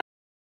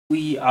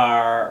We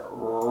are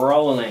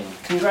rolling.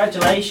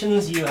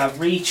 Congratulations, you have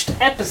reached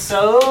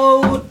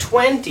episode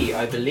 20,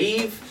 I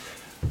believe,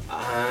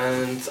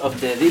 and of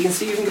the Vegan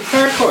Stephen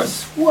Guitar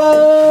Course.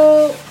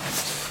 Whoa!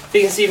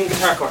 Vegan Stephen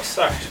Guitar Course,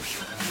 alright.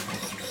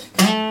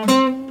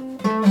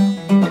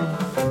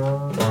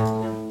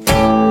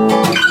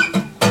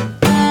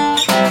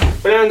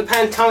 We're learning the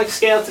pentatonic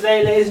scale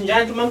today, ladies and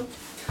gentlemen.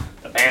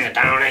 The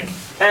pentatonic.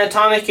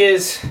 Pentatonic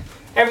is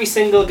every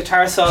single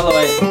guitar solo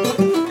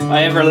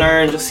I ever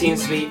learned just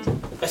seems to be,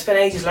 I spent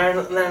ages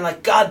learning it and then I'm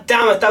like, god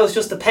damn it, that was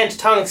just the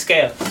pentatonic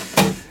scale.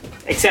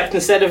 Except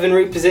instead of in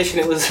root position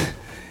it was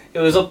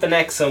up the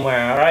neck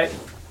somewhere, alright?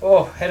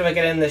 Oh, how do I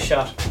get in this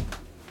shot?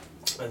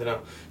 I don't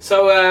know.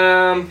 So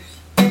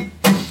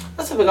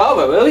let's have a go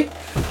of it, will we?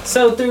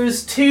 So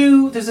there's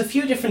a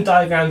few different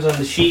diagrams on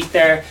the sheet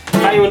there. If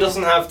anyone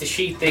doesn't have the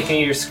sheet, they can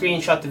either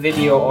screenshot the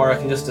video or I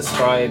can just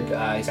describe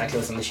exactly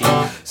what's on the sheet.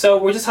 So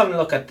we're just having a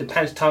look at the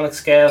pentatonic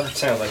scale. It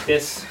sounds like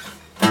this.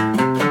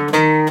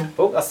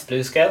 Oh, that's the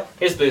blues scale.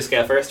 Here's the blues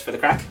scale first for the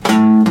crack.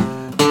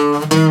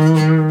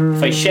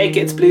 If I shake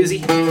it, it's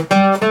bluesy.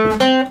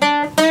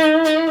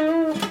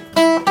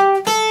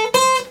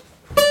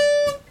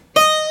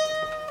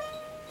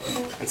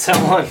 And so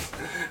on.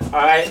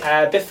 Alright,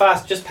 a bit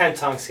fast, just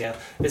pentatonic scale.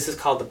 This is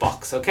called the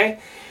box, okay?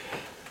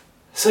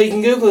 So you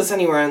can Google this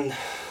anywhere on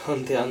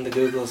the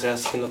Googles, or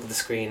else you can look at the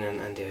screen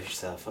and do it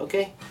yourself,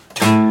 okay?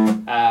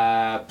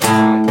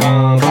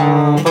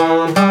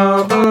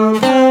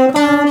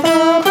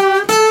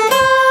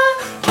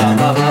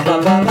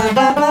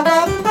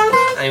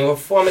 And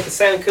before I make it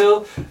sound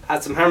cool,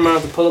 add some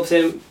harmonic pull-ups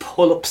in.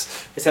 Pull-ups.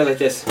 It sounds like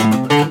this.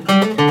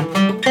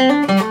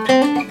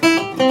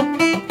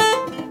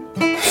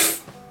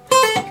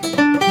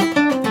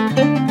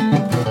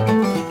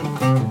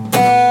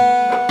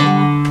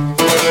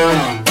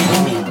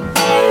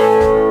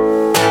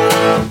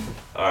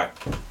 Alright.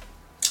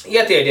 You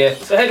get the idea.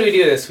 So how do we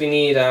do this? We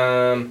need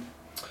I'm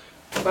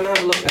gonna have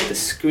a look at the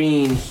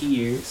screen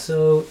here.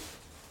 So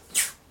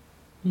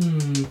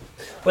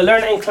we'll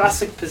learn it in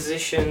classic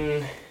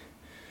position.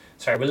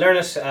 Sorry, we'll learn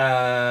it.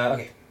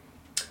 Okay.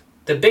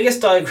 The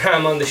biggest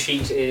diagram on the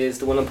sheet is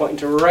the one I'm pointing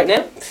to right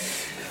now,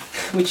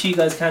 which you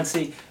guys can't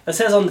see. It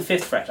says on the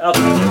 5th fret.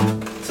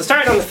 Okay. So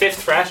starting on the 5th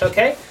fret,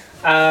 okay?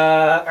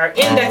 Our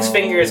index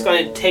finger is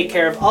going to take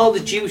care of all the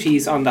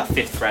duties on that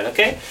 5th fret,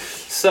 okay?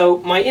 So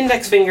my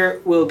index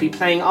finger will be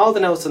playing all the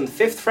notes on the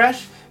 5th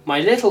fret. My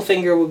little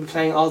finger will be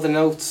playing all the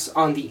notes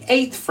on the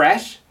 8th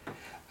fret.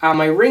 And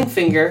my ring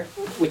finger,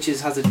 which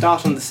has a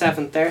dot on the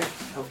 7th there,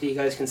 hopefully you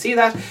guys can see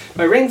that.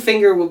 My ring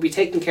finger will be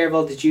taking care of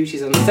all the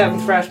duties on the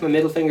 7th fret. My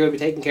middle finger will be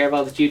taking care of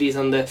all the duties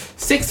on the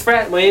 6th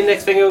fret. My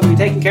index finger will be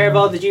taking care of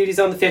all the duties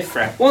on the 5th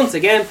fret. Once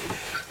again,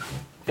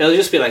 it'll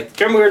just be like,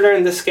 do you remember we were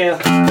learning this scale?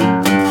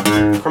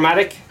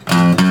 Chromatic.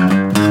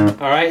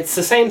 Alright, it's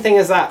the same thing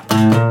as that.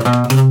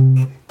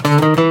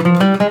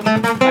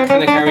 That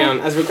kind of carry on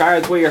as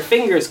regards where your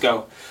fingers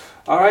go.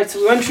 Alright,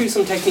 so we went through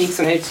some techniques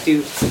on how to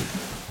do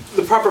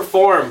the proper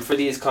form for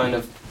these kind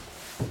of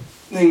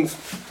things.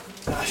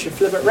 I should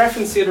flip it.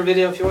 Reference the other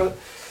video if you want.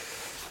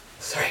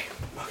 Sorry.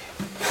 Okay.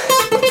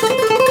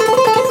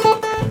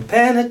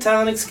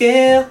 Pentatonic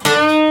scale.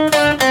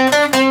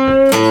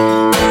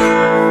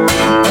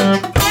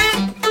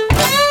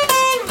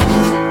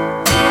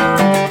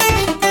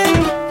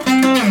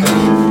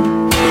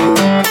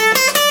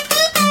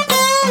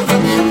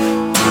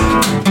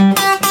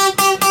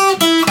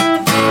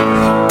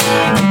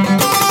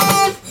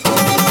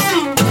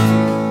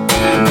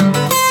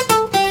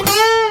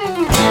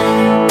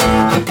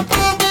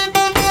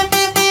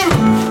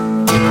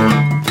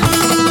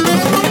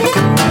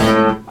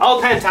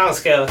 Pentatonic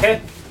scale, okay?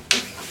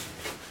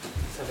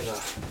 So we go.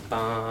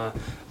 Bum,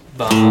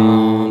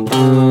 bum,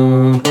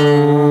 bum,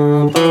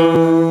 bum,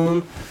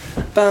 bum,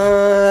 bum,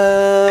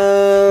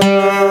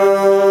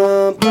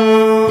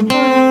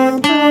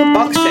 bum, bum.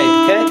 Box shape,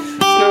 okay? It's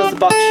known as the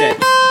box shape.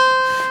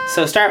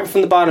 So starting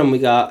from the bottom, we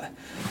got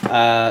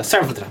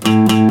starting from the top,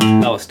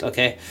 lowest,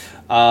 okay?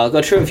 I'll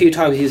go through it a few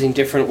times using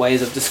different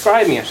ways of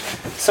describing it.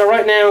 So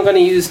right now I'm going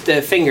to use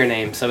the finger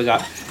name. So we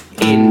got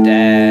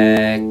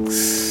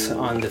index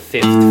on the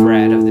 5th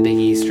fret of the big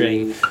E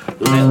string,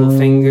 little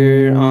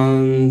finger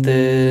on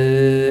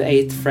the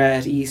 8th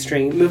fret E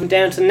string, moving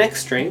down to the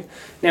next string.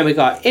 Now we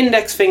got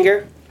index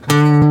finger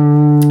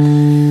on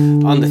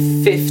the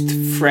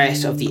 5th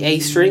fret of the A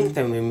string,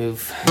 then we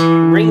move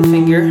ring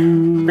finger,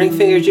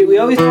 we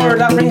always know where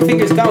that ring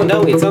finger is going,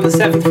 don't we? It's on the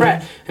 7th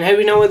fret. And how do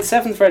we know where the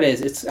 7th fret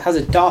is? It has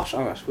a dot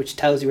on it, which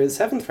tells you where the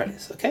 7th fret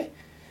is, okay?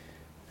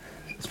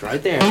 It's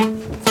right there.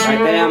 It's right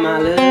there, my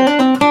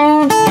little.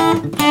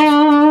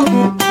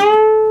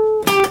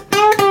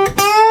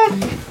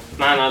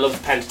 Man, I love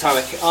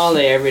pentatonic all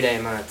day, every day,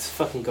 man. It's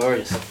fucking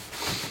gorgeous.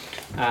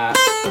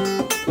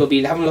 We'll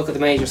be having a look at the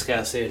major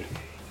scale soon.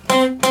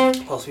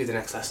 Possibly the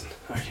next lesson.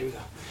 Alright, here we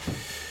go.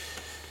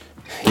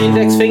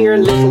 Index finger,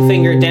 little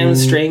finger, down the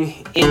string.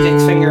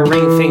 Index finger,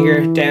 ring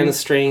finger, down the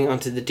string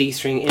onto the D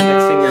string.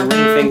 Index finger,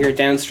 ring finger,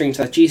 down string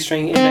to that G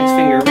string. Index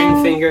finger,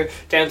 ring finger,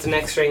 down to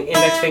next string.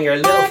 Index finger,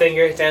 little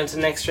finger, down to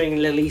next string,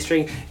 little E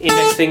string.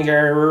 Index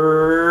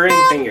finger,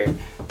 ring finger.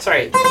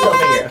 Sorry, little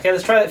finger. Okay,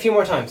 let's try that a few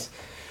more times.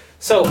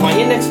 So my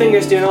index finger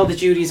is doing all the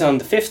duties on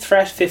the 5th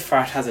fret. 5th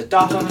fret has a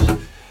dot on it.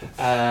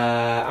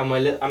 And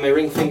my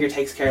ring finger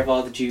takes care of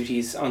all the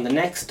duties on the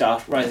next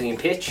dot, rising in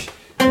pitch,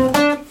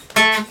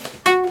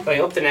 going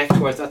up the neck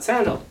towards that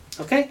sound hole.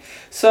 Okay,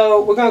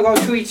 so we're going to go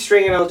through each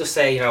string, and I'll just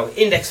say, you know,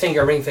 index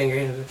finger, ring finger,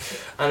 and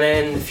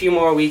then a few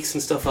more weeks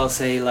and stuff I'll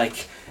say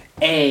like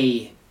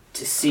A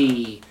to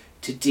C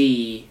to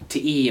D to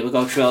E, and we'll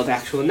go through all the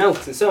actual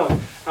notes and so on,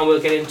 and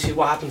we'll get into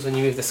what happens when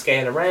you move the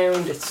scale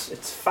around.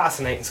 It's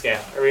fascinating scale,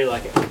 I really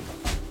like it.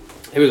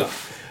 Here we go.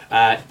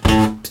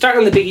 Start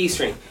on the big E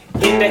string.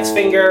 Index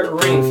finger,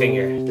 ring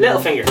finger,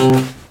 little finger.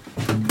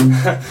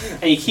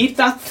 And you keep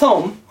that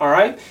thumb,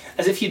 alright,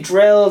 as if you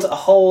drilled a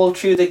hole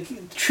through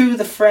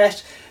the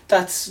fret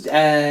that's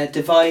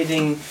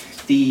dividing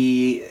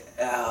the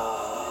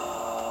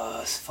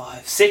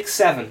 5, 6,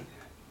 7.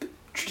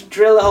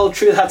 Drill a hole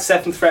through that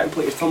 7th fret and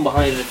put your thumb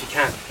behind it if you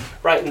can,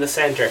 right in the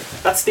centre.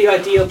 That's the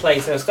ideal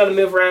place. Now it's got to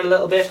move around a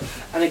little bit,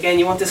 and again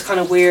you want this kind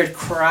of weird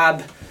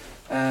crab.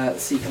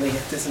 Let's see, can I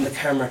get this in the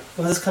camera?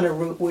 Well, this kind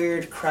of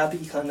weird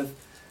crabby kind of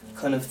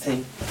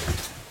thing.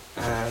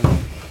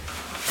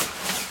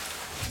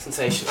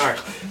 Sensation.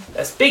 Alright,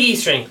 that's big E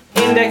string,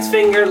 index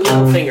finger,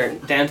 little finger,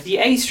 down to the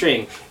A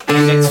string,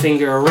 index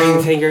finger,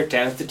 ring finger,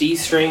 down to the D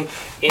string,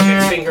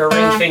 index finger,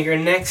 ring finger,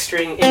 next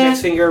string, index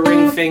finger,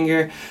 ring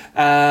finger.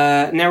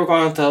 Now we're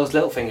going on to those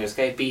little fingers,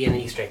 okay? B and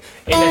E string,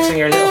 index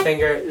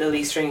finger, little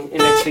E string,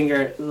 index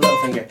finger, little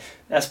finger.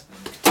 Let's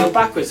go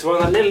backwards. So we're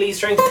on that little E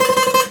string.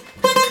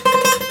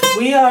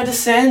 We are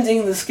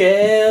descending the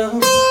scale.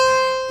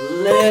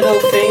 Little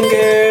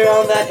finger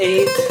on that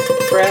 8th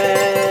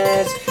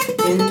fret.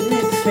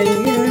 Index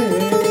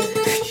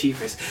finger.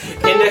 Jeepers.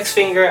 Index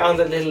finger on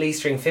the little E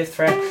string, 5th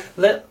fret.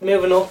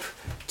 Moving up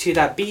to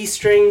that B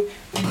string.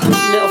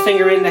 Little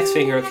finger, index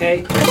finger,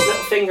 okay?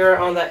 Little finger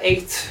on that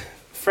 8th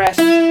fret.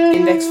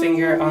 Index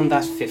finger on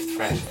that 5th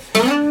fret.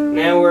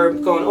 Now we're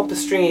going up the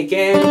string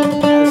again.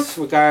 As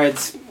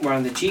regards, we're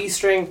on the G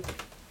string.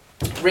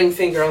 Ring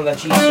finger on that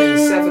G string,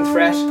 7th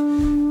fret.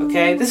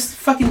 Okay, this is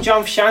fucking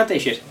John Frusciante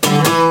shit.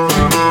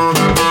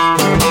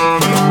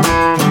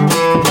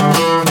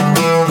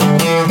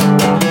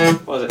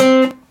 What was it?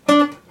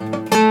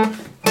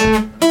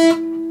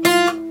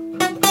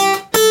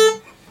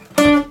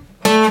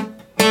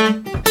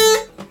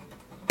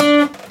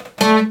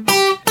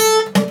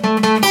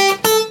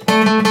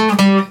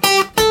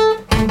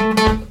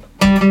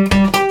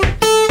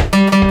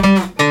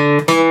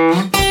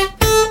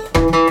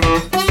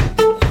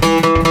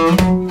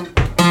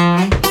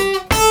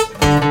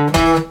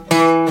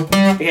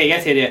 Okay, you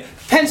get the idea.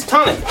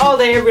 Pentatonic all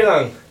day, every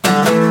long.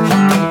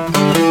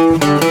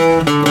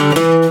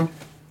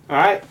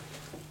 Alright.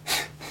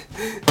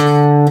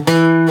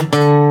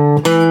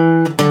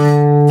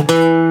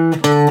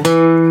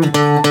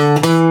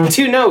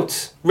 Two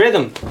notes,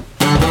 rhythm.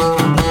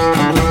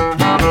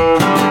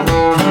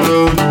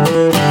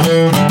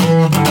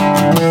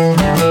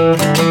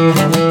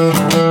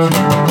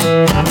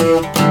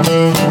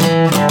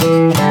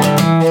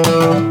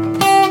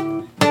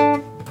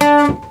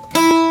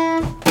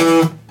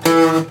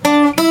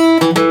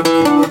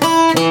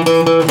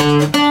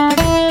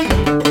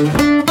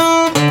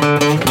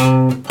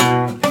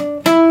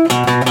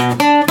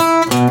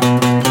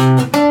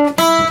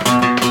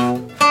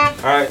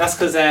 That's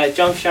because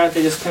John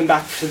Frusciante just came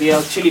back to the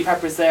old Chili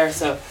Peppers there,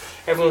 so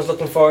everyone's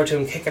looking forward to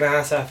him kicking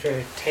ass after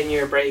a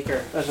 10-year break,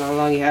 or I don't know how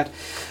long he had.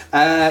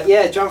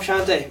 Yeah, John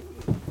Frusciante,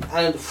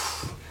 and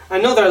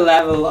another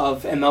level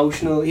of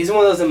emotional. He's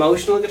one of those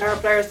emotional guitar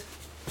players,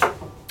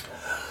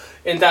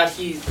 in that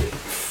he's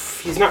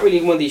not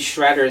really one of these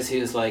shredders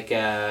who's like,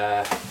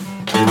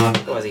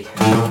 what was he?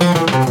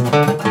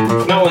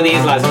 Not one of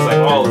these lads who's like,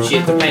 oh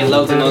shit, they're playing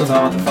loads of notes,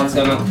 oh what the fuck's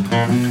going on?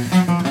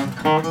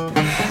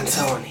 And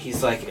so on.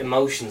 He's like,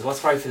 emotions,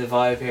 what's right for the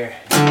vibe here?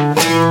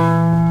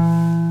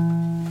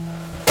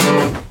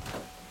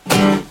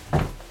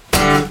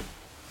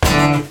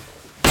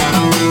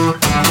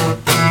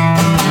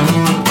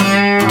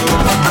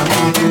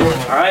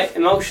 Alright,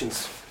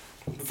 emotions.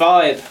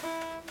 Vibe.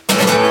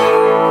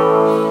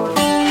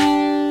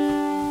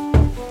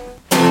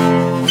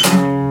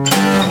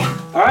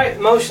 Alright,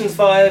 emotions,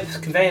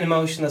 vibe, conveying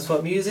emotion, that's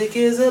what music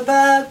is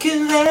about.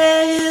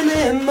 Conveying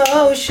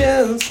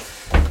emotions.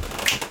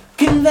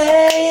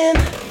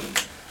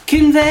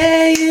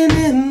 Conveying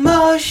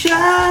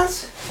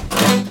emotions.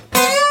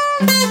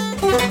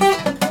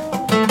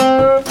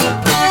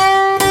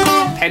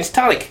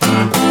 Pentatonic.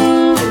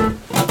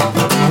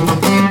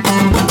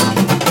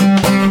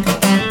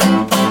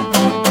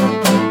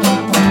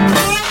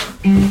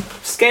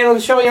 Scale I'm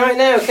showing you right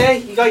now, okay?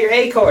 You got your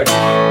A chord, you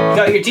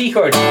got your D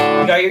chord,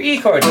 you got your E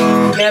chord.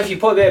 Now if you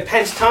put a bit of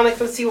pentatonic,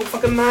 let's see what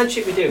fucking mad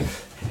shit we do.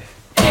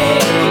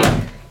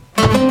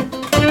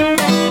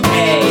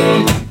 A,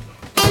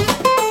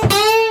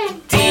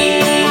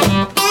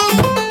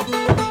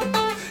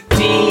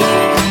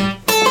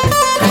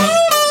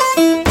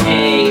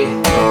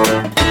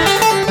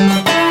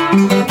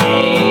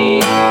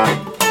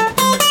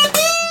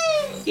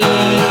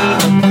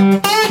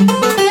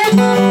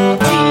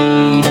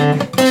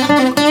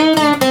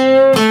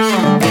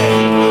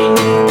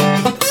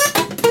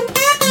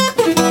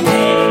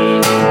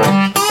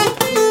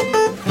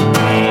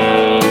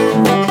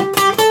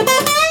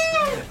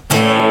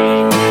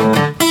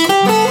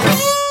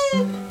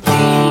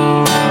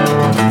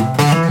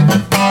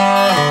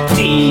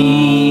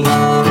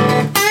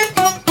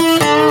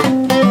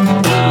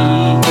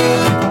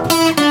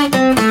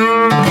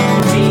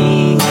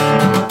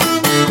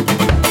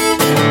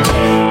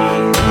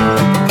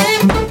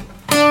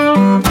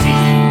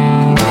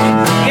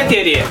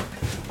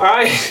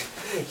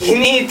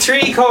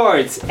 3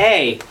 chords: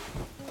 A,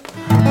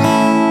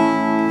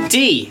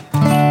 D,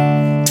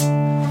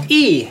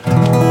 E,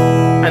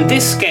 and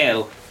this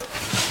scale,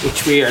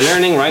 which we are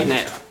learning right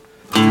now.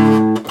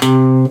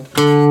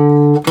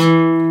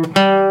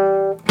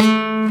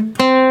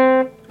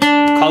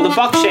 Called the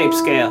box shape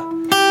scale.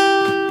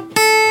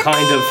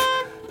 Kind of.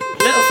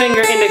 Little finger,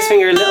 index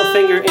finger, little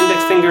finger,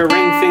 index finger,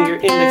 ring finger,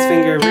 index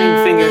finger,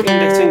 ring finger,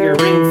 index finger,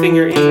 ring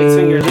finger, index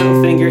finger,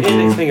 little finger,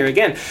 index finger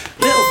again.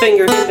 Little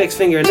finger, index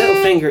finger, little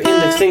finger,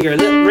 index finger,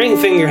 little ring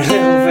finger,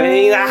 little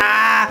finger.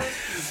 Ah!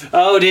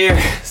 Oh dear,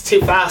 it's too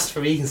fast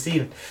for me and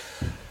Stephen.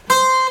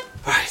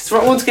 Alright,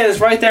 so once again, it's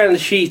right there on the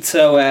sheet,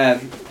 so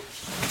I'm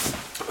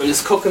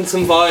just cooking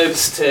some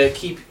vibes to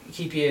keep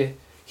you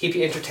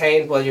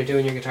entertained while you're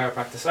doing your guitar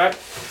practice. Alright.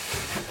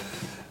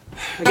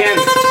 Again,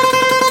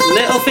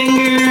 little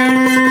finger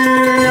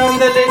on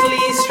the little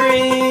E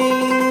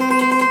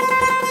string.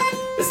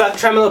 It's that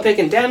tremolo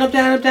picking down, up,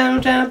 down, up, down,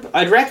 up, down, up.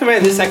 I'd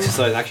recommend this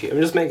exercise actually. I'm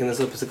just making this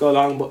up as I go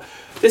along, but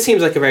this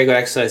seems like a very good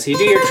exercise. So you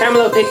do your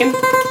tremolo picking,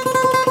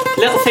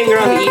 little finger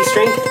on the E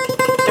string.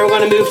 Then we're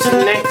going to move to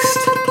the next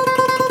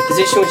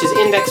position, which is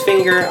index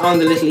finger on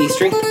the little E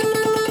string.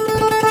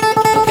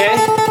 Okay.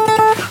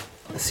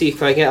 Let's see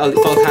if I get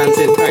both hands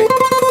in. Alright.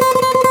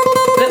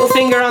 Little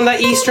finger on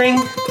that E string.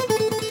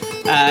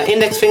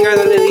 Index finger on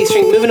the little E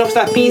string. Moving up to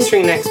that B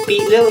string next.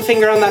 Little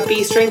finger on that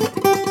B string.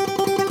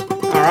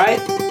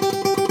 Alright.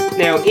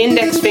 Now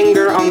index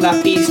finger on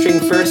that B string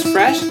first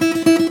fret.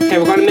 Okay,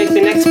 we're going to make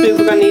the next move.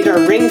 We're going to need our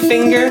ring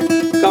finger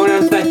going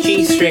onto that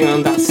G string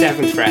on that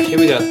 7th fret. Here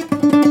we go.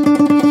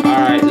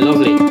 Alright,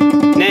 lovely.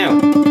 Now,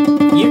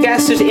 you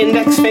guessed it,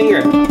 index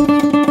finger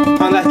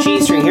on that G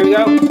string. Here we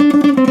go.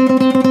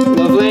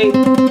 Lovely.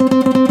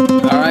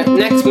 Alright,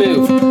 next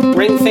move.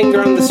 Ring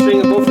finger on the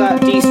string above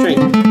that D string.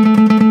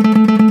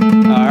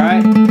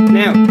 Alright,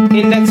 now,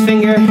 index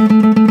finger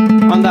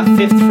on that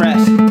 5th fret.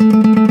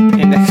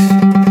 Index,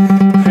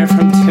 whatever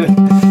I'm doing.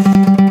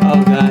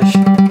 Oh gosh.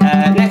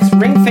 Next,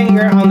 ring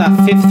finger on that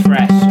 5th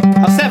fret.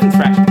 Oh, 7th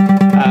fret.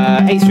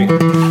 A string.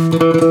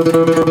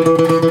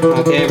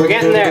 Okay, we're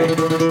getting there.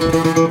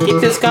 Keep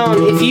this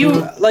going. If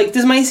you, like,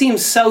 this might seem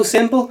so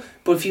simple,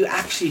 but if you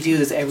actually do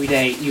this every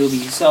day, you'll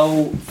be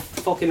so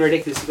fucking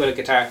ridiculously good at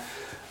guitar.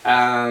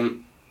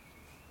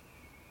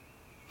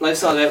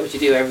 Life's all about what you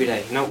do every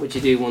day, not what you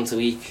do once a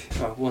week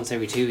or once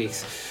every 2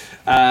 weeks.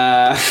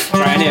 Right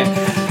here,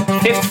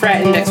 5th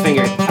fret, index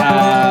finger.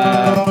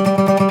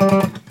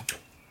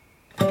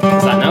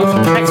 What's that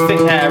note? Next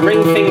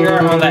ring finger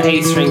on the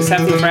A string,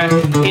 7th fret,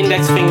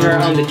 index finger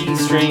on the G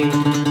string,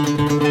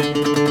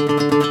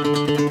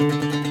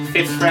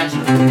 5th fret,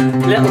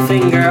 little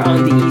finger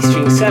on the E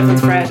string, 7th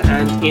fret,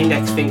 and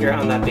index finger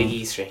on that big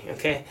E string.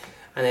 Okay.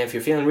 And then if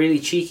you're feeling really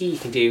cheeky, you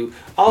can do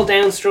all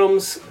down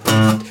strums.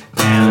 Down,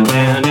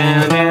 down, down,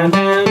 down,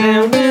 down,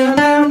 down, down,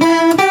 down, down,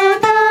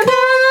 down,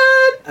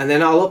 down. And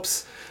then all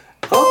ups.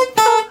 Up,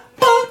 up,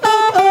 up,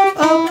 up, up,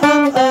 up,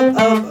 up, up,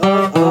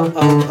 up, up,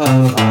 up,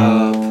 up,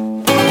 up.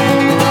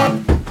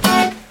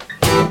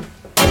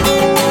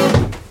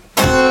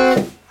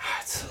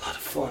 It's a lot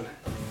of fun.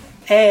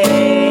 A,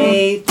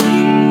 D,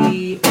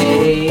 A.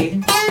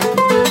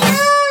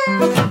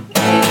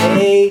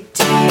 A, D,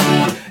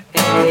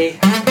 A.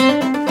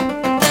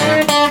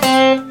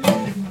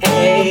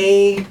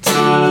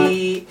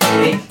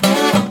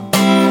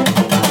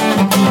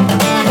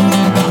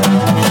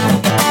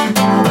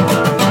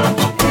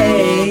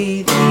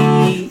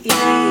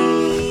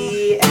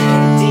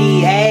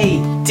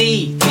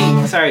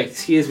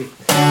 Excuse me.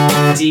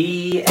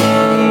 D, A.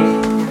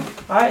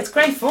 Alright, it's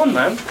great fun,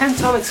 man.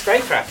 Pentatonic's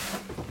great crap.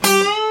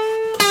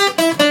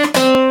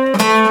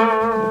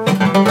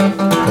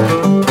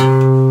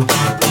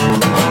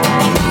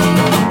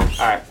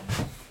 Alright.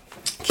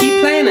 Keep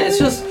playing it. It's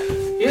just,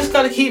 you just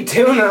gotta keep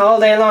doing it all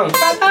day long.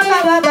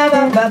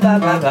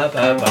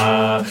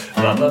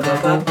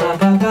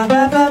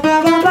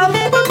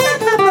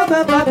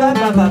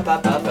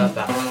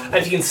 And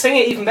if you can sing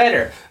it even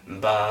better. I'm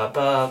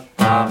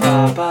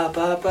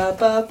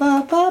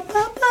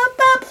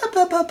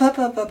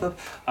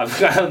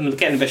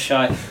getting a bit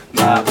shy.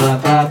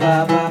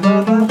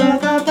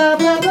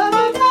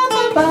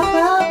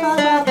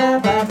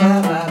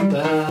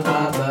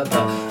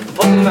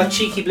 Putting that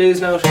cheeky blues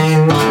note,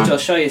 which I'll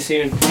show you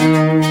soon.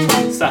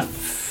 It's that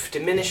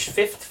diminished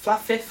 5th,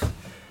 flat 5th.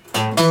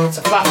 It's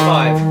a flat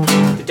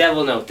 5, the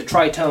devil note, the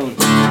tritone.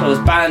 That was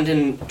banned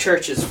in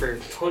churches for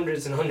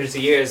hundreds and hundreds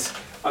of years.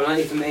 I'm not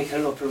even making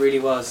it up, it really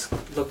was.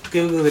 Look,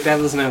 Google the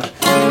devil's note.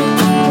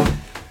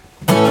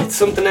 It's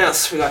something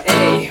else. We got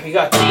A, we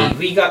got D,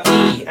 we got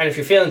E, and if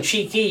you're feeling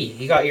cheeky,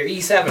 you got your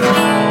E7, you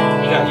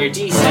got your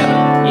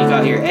D7, you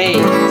got your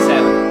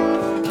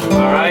A7.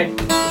 Alright?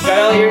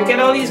 Get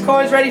all these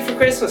chords ready for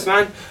Christmas,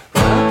 man.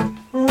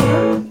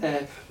 Rudolph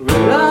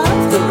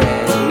the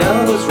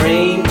red-nosed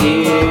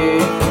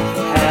reindeer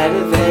had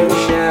a very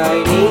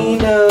shiny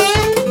nose.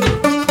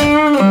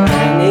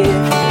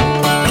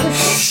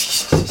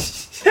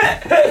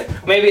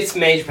 Maybe it's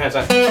major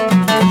pentatonic.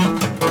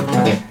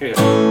 Okay, here we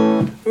go.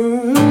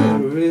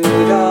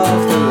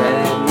 Rudolph the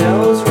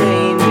red-nosed reindeer.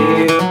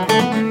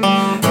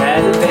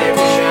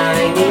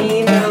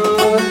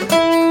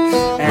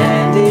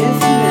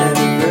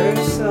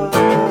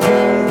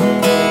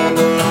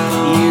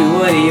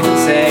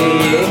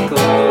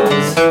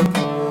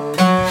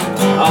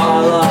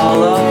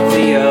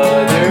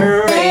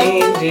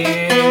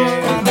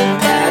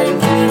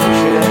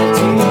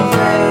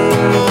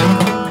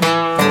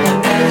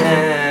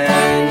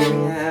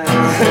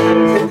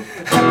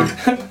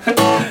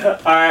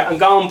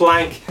 going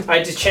blank. I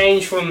had to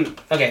change from,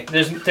 okay,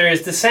 there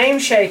is the same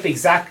shape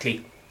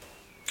exactly.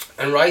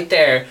 And right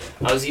there,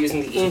 I was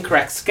using the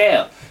incorrect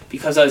scale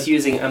because I was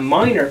using a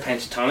minor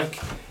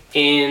pentatonic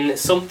in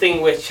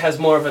something which has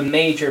more of a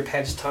major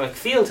pentatonic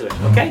feel to it,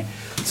 okay?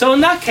 So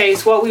in that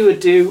case, what we would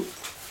do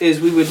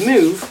is we would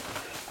move,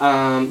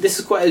 this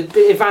is quite a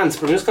bit advanced,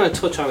 but I'm just going to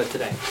touch on it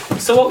today.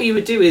 So what we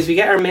would do is we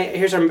get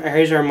here's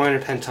our minor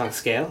pentatonic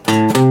scale,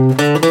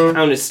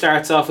 and it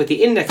starts off with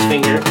the index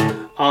finger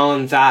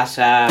on that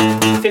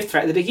 5th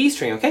fret of the big E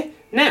string, okay?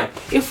 Now,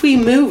 if we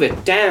move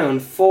it down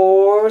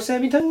 4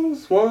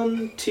 semitones,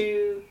 1,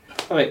 2,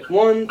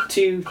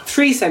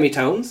 3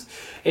 semitones,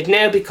 it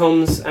now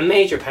becomes a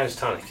major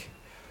pentatonic.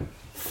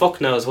 Fuck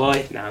knows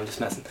why. No, I'm just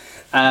messing.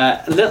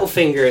 Little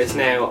finger is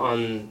now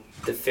on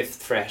the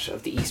 5th fret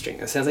of the E string.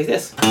 It sounds like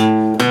this.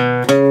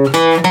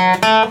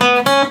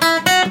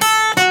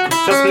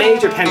 Just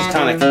major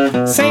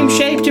pentatonic. Same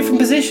shape, different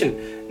position.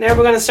 Now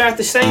we're going to start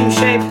the same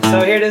shape.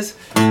 So here it is.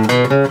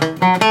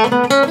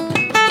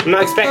 I'm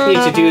not expecting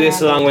you to do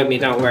this along with me,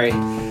 don't worry.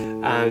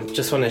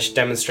 Just want to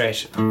demonstrate.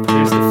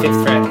 Here's the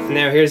 5th fret. And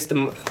now here's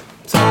the...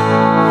 So,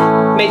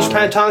 major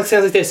pentatonic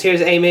sounds like this.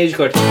 Here's A major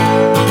chord.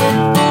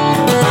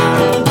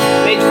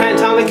 Major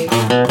pentatonic.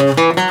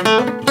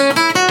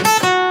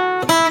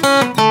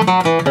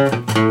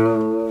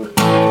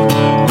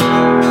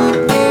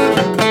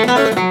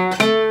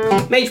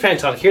 Major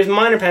pentatonic. Here's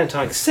minor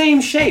pentatonic. Same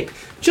shape.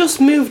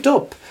 Just moved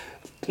up.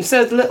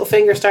 Instead of the little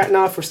finger starting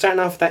off, we're starting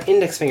off with that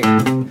index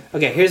finger.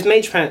 Okay, here's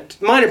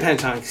minor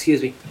pentatonic,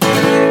 excuse me.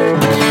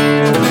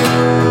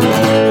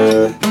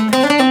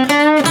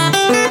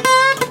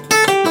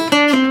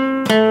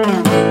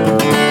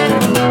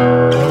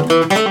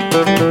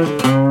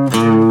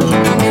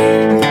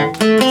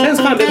 Sounds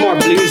kind of a bit more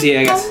bluesy,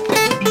 I guess.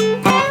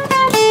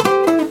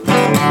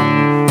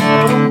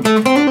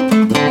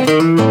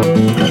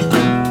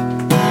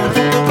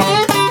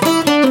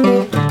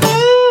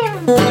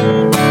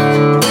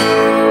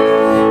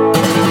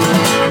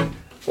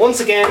 Once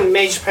again,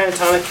 major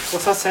pentatonic.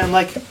 What's that sound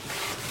like?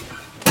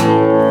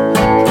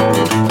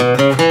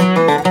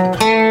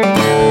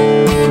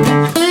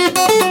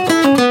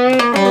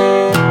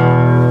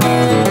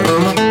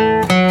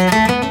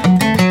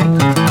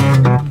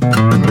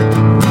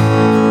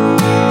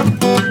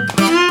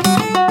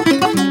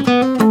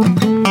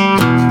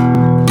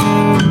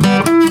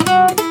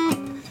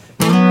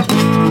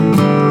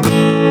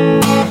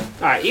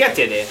 Alright, you got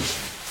the idea.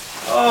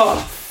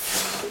 Oh,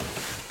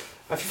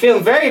 I'm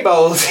feeling very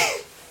bold.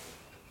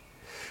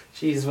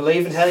 Jesus, will I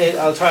even tell you?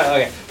 I'll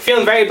try. Okay,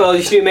 feeling very bold.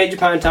 You should do major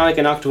pentatonic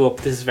and octave up.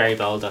 This is very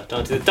bold.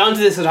 Don't do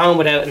this at home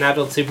without an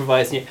adult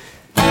supervising you.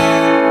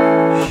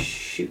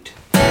 Shoot.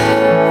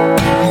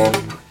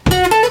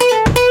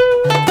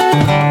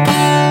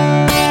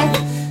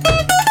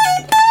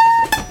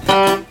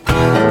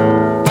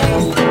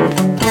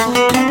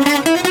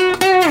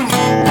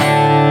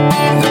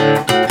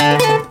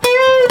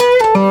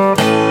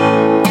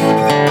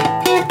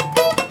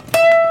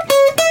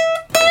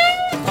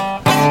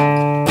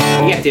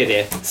 The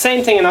idea.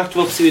 Same thing in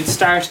octave up, so we'd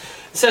start,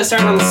 instead of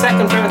starting on the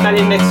 2nd fret with that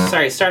index,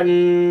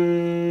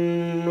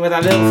 starting with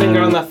that little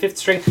finger on that 5th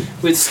string,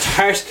 we'd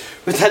start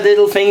with that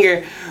little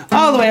finger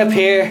all the way up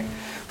here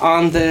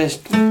on the,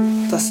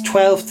 that's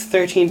 12th,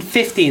 13th,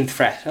 15th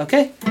fret,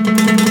 okay?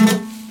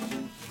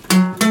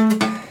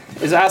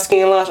 Is it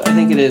asking a lot? I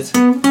think it is.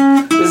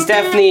 This is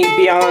definitely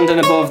beyond and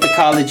above the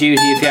Call of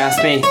Duty, if you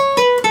ask me.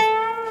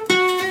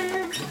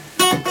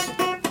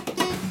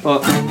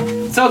 But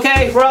it's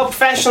okay, we're all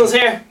professionals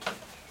here.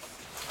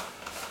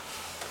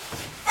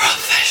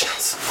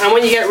 And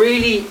when you get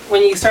really,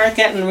 when you start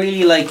getting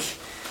really like,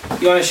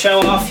 you want to show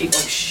off, you go,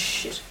 oh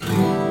shit. I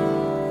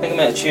think I'm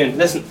out of tune.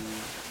 Listen,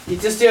 you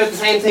just do the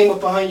same thing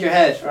but behind your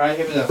head. Alright,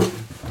 here we go.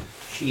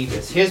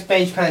 Jesus. Here's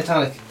major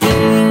pentatonic.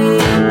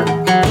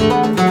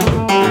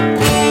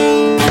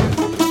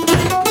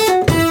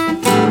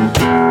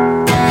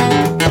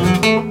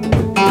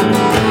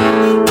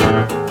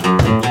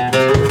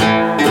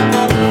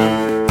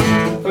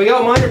 Here we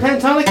go, minor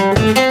pentatonic.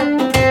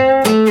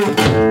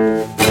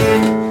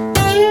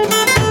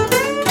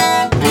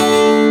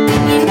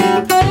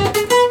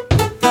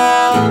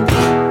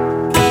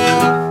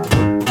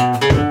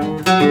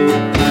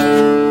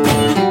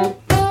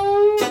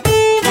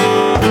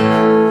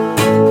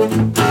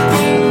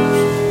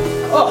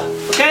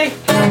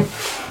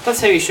 That's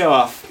how you show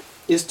off.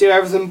 You just do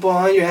everything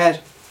behind your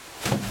head.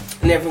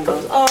 And everyone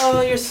goes,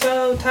 oh, you're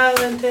so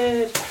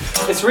talented.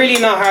 It's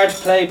really not hard to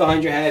play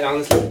behind your head,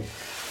 honestly.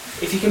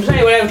 If you can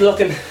play without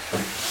looking,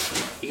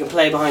 you can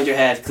play behind your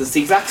head. Because it's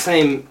the exact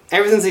same,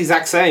 everything's the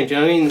exact same, do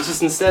you know what I mean? It's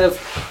just instead of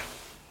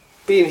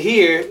being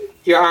here,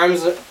 your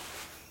arms are,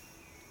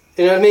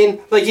 you know what I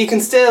mean? Like you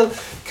can still,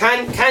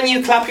 can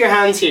you clap your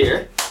hands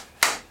here?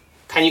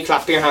 Can you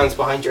clap your hands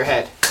behind your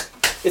head?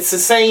 It's the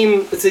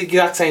same, it's the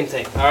exact same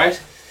thing,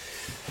 alright?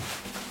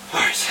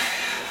 Alright.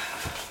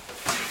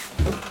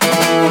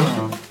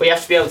 But you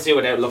have to be able to do it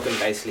without looking,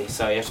 basically.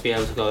 So you have to be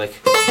able to go like...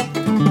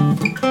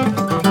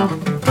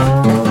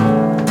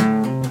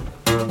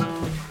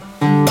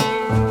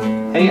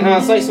 you getting on?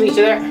 It's nice to meet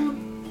you there.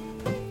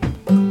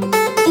 And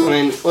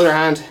then other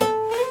hand.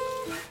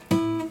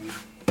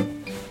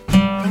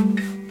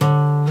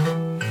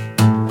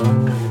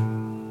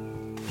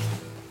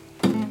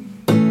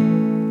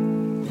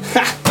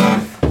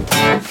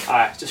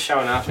 Alright, just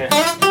showing off here.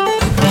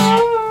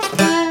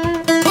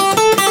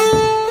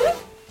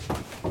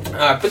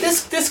 Alright, but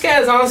this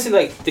scale is honestly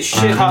like the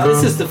shit hot.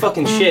 This is the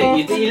fucking shit.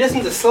 You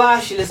listen to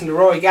Slash, you listen to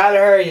Rory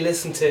Gallagher, you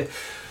listen to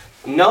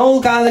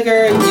Noel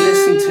Gallagher, you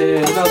listen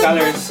to Noel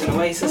Gallagher's in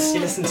Oasis, you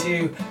listen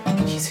to,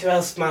 jeez, who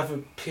else,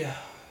 man?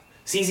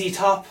 ZZ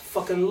Top,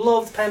 fucking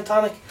love the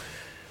Pentatonic.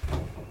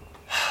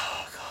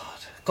 Oh god,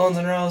 Guns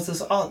N'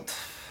 Roses, all.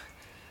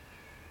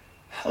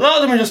 A lot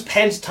of them are just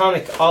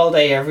pentatonic all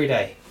day, every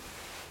day.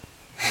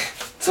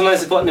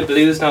 Sometimes they put in the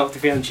blues note if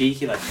they're feeling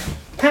cheeky, like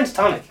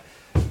pentatonic.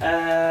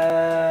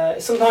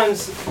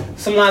 Sometimes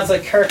some lads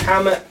like Kirk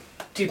Hammett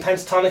do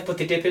pentatonic, but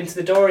they dip into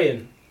the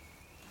Dorian.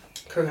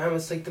 Kirk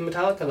Hammett's like the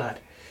Metallica lad.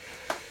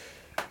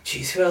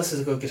 Jeez, who else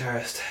is a good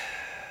guitarist?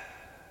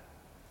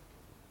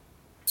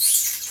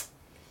 There's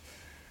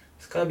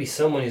gotta be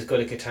someone who's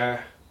good at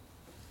guitar.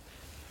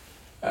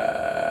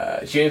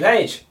 Jimmy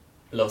Page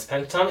loves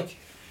pentatonic.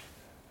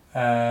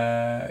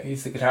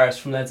 He's the guitarist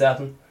from Led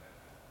Zeppelin.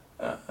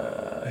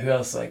 Who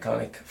else is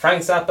iconic?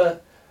 Frank Zappa.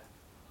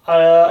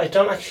 I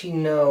don't actually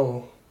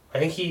know. I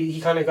think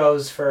he kind of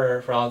goes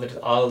for all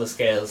the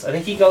scales. I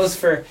think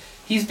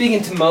he's big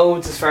into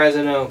modes as far as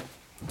I know.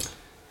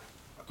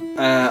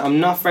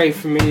 I'm not very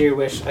familiar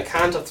with. I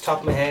can't off the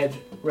top of my head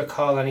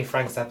recall any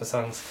Frank Zappa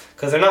songs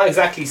because they're not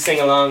exactly sing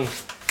along.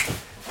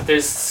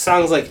 There's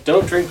songs like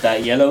 "Don't Drink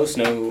That," "Yellow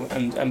Snow,"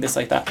 and bits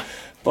like that.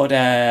 But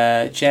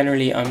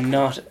generally, I'm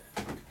not.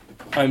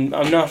 I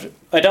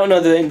don't know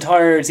the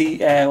entire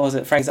was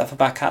it Frank Zappa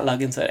back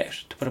catalogue inside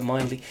out, to put it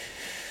mildly.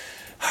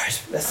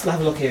 Alright, let's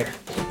have a look here.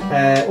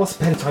 What's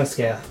the pentatonic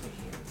scale?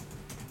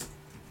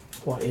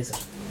 What is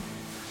it?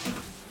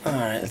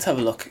 Alright, let's have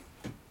a look.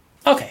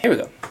 Okay, here we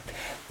go.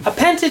 A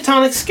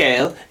pentatonic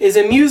scale is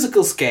a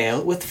musical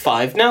scale with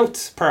 5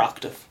 notes per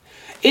octave.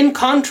 In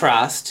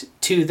contrast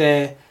to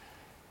the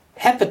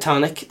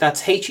heptatonic,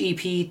 that's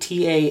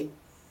HEPTATONIC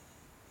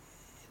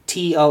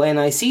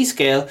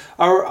scale,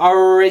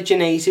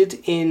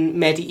 originated in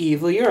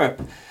medieval Europe.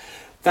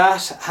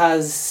 That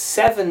has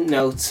 7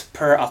 notes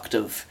per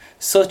octave,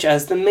 such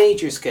as the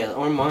major scale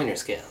or minor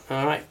scale.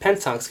 Alright,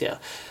 pentatonic scale.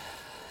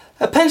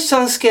 A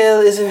pentatonic scale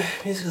is a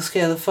musical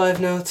scale of 5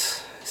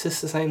 notes. Is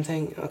this the same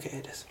thing? Okay,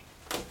 it is.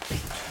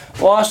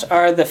 What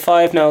are the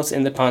 5 notes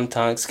in the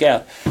pentatonic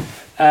scale?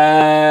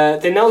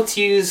 The notes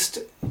used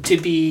to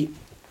be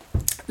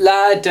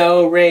La,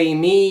 Do, Re,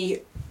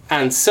 Mi,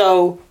 and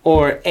So,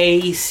 or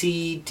A,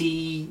 C,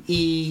 D,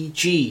 E,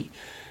 G.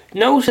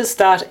 Notice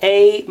that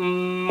A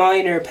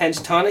minor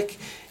pentatonic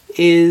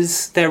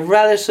is the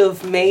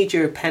relative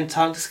major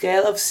pentatonic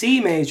scale of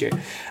C major,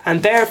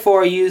 and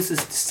therefore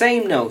uses the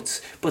same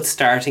notes but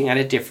starting at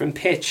a different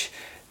pitch.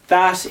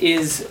 That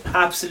is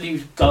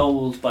absolute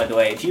gold, by the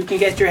way. If you can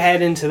get your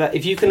head into that,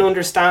 if you can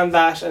understand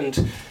that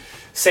and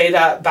say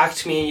that back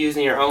to me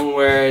using your own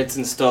words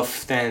and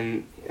stuff,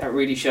 then that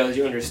really shows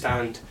you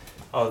understand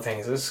all the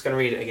things. I'm just going to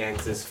read it again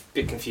because it's a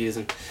bit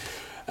confusing.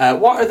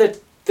 What are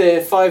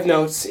the 5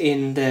 notes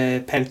in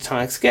the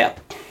pentatonic scale?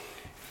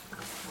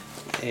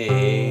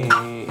 A,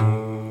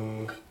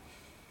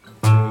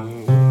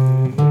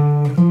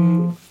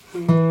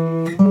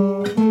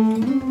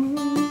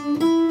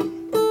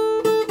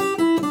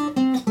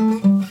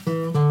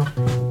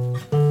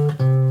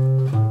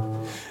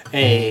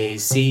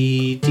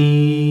 C, D,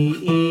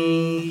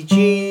 E,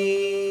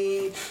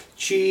 G,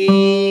 G,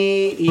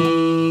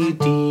 E,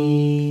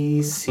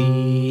 D,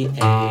 C, A.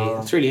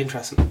 That's really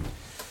interesting.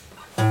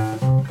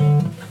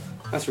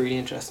 That's really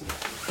interesting.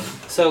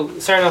 So,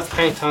 starting off the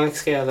pentatonic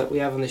scale that we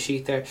have on the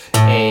sheet there.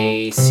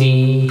 A,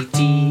 C,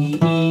 D,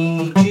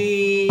 E,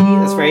 G.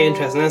 That's very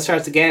interesting. Then it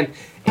starts again.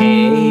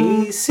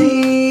 A,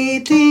 C,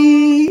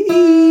 D,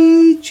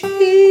 E,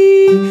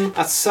 G.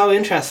 That's so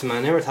interesting,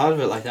 man. I never thought of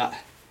it like that.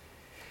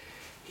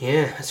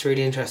 Yeah, that's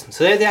really interesting.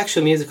 So they're the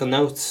actual musical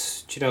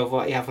notes, do you know, of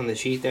what you have on the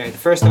sheet there. The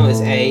first note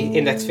is A,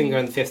 index finger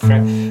on the 5th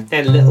fret,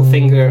 then little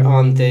finger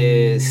on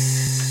the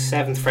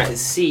 7th fret is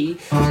C,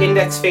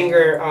 index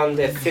finger on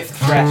the 5th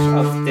fret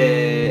of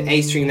the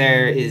A string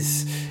there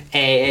is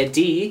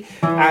D,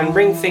 and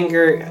ring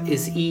finger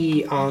is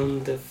E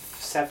on the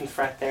 7th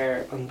fret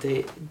there on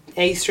the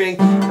A string,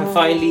 and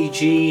finally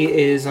G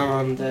is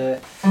on the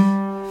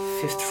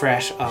 5th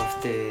fret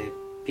of the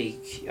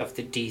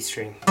D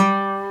string.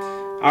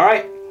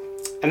 Alright.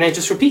 And then it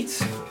just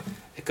repeats.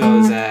 It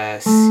goes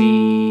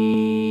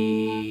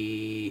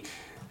C,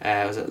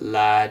 was it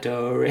La,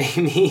 Do, Re,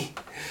 Mi?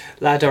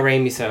 La, Do, Re,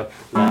 Mi, So.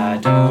 La,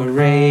 Do,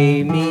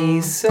 Re,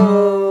 Mi,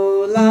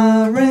 So.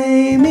 La,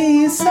 Re,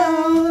 Mi, So.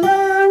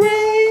 La,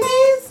 Re,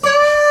 Mi, So.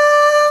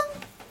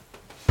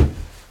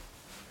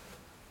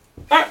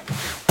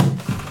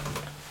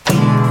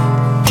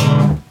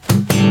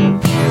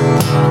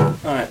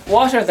 Alright,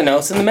 what are the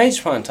notes in the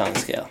major pentatonic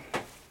scale?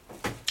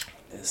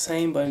 The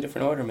same but in a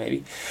different order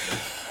maybe.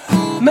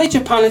 A major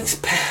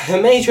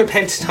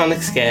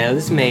pentatonic scale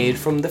is made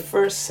from the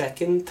first,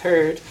 second,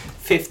 third,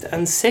 fifth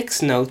and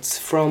sixth notes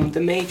from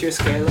the major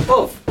scale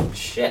above.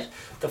 Shit.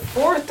 The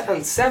fourth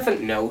and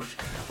seventh note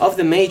of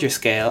the major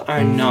scale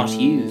are not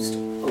used.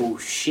 Oh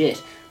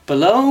shit.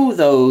 Below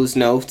those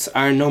notes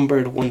are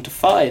numbered 1 to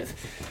 5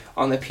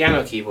 on the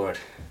piano keyboard.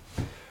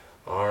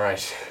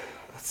 Alright.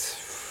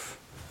 That's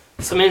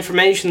some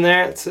information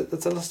there. That's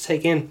a lot to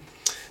take in.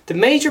 The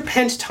major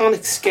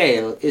pentatonic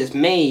scale is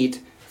made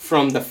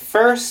from the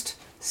first,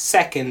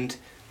 second,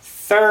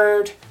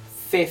 third,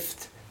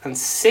 fifth and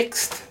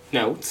sixth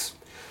notes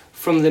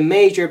from the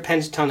major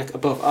pentatonic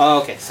above.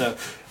 Oh, okay, so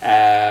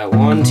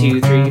 1,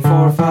 2, 3,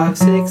 4, 5,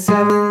 6,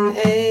 7,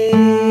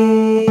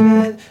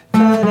 8.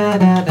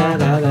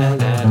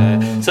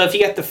 So if you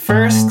get the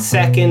first,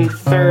 second,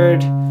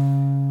 third,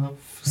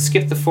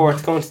 skip the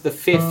fourth, go into the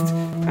fifth,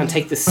 and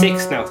take the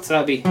sixth note, so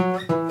that'll be.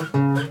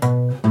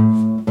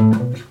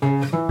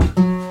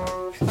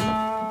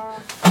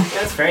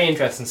 That's very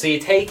interesting. So you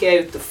take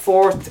out the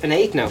fourth and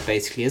eighth note,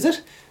 basically, is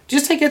it?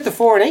 Just take out the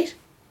 4 and 8?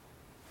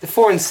 The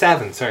 4 and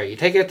 7, sorry. You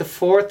take out the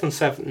fourth and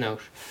seventh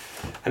note.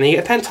 And then you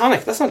get a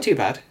pentatonic. That's not too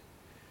bad.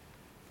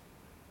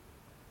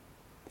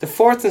 The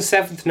fourth and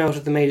seventh note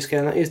of the major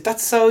scale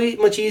that's so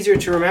much easier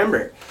to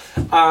remember.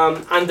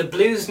 And the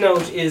blues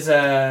note is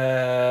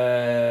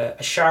a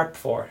sharp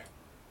 4.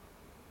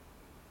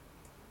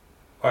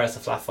 Or it's a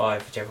flat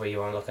 5, whichever way you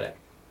want to look at it.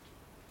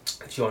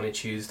 If you want to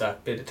choose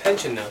that bit of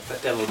tension note,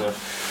 that devil note.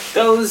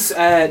 Those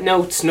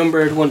notes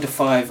numbered 1 to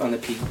 5 on the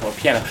keyboard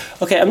piano.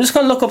 Okay, I'm just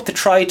going to look up the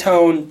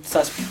tritone. So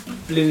that's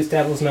blues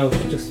devil's note.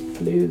 Just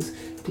blues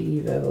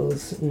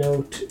devil's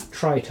note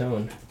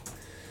tritone.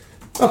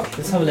 Okay,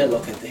 let's have a little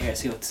look at here.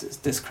 See what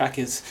this crack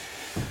is.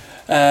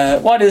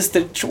 What is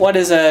a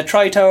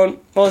tritone?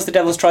 What is the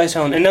devil's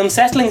tritone? An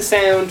unsettling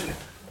sound.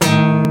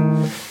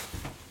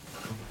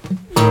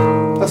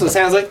 That's what it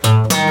sounds like.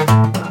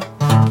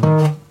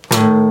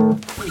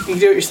 You can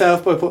do it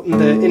yourself by putting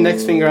the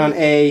index finger on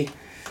A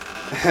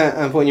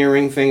and putting your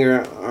ring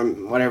finger or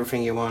whatever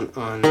finger you want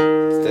on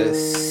the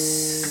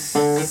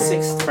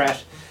 6th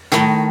fret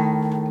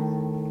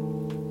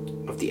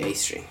of the A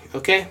string.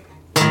 Okay?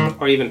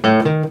 Or even.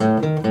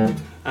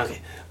 Okay.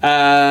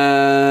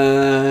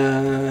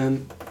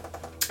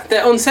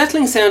 The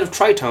unsettling sound of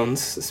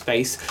tritones,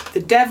 space. The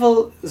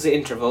devil's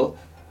interval.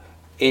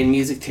 In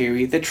music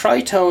theory, the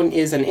tritone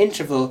is an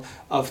interval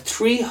of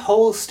 3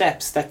 whole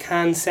steps that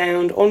can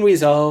sound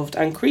unresolved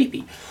and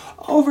creepy.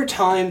 Over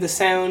time, the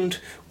sound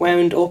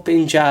wound up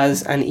in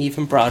jazz and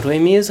even Broadway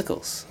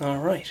musicals.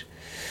 Alright.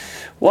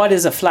 What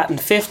is a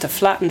flattened fifth? A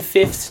flattened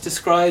fifth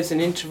describes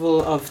an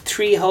interval of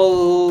 3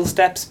 whole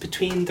steps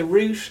between the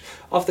root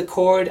of the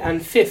chord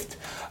and fifth.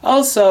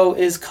 Also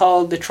is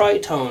called the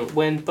tritone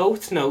when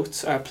both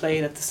notes are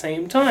played at the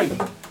same time.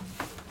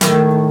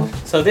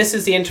 So this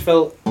is the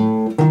interval.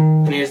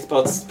 And here's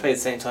both played at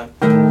the same time.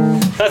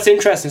 That's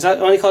interesting. Is that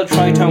only called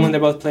tritone when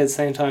they're both played at the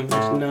same time? I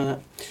didn't know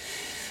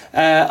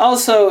that.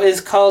 Also is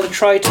called a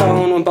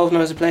tritone when both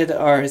notes are played,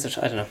 or is it?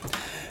 I don't know.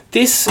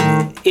 This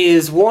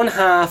is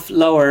 1/2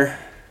 lower,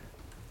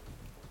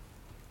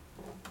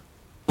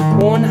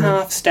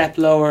 1/2 step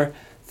lower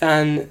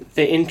than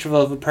the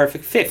interval of a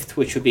perfect fifth,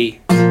 which would be.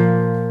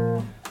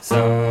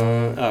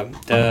 So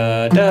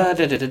da da da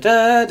da da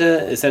da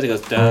da. Instead it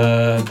goes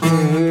da.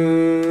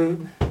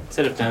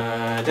 Instead of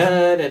da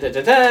da da da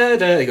da da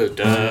da, it goes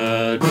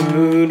da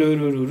do do do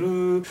do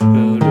do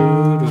do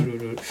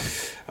do.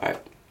 Alright.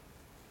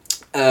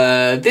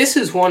 This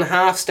is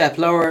 1/2 step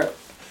lower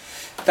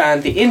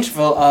than the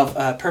interval of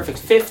a perfect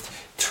fifth,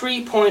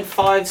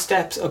 3.5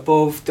 steps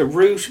above the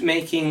root,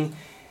 making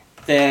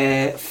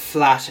the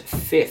flat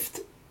fifth.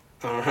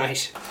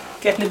 Alright.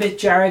 Getting a bit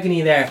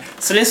jargony there.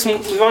 So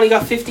listen, we've only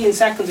got 15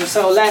 seconds or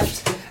so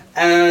left.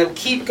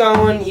 Keep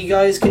going, you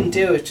guys can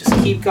do it. Just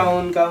keep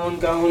going.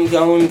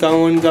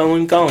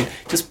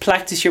 Just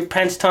practice your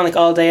pentatonic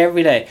all day,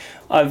 every day.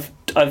 I've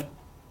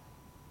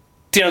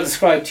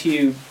described to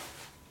you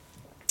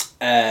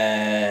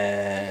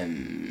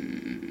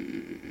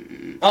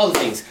all the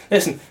things.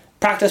 Listen,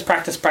 practice.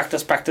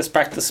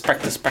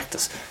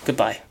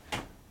 Goodbye.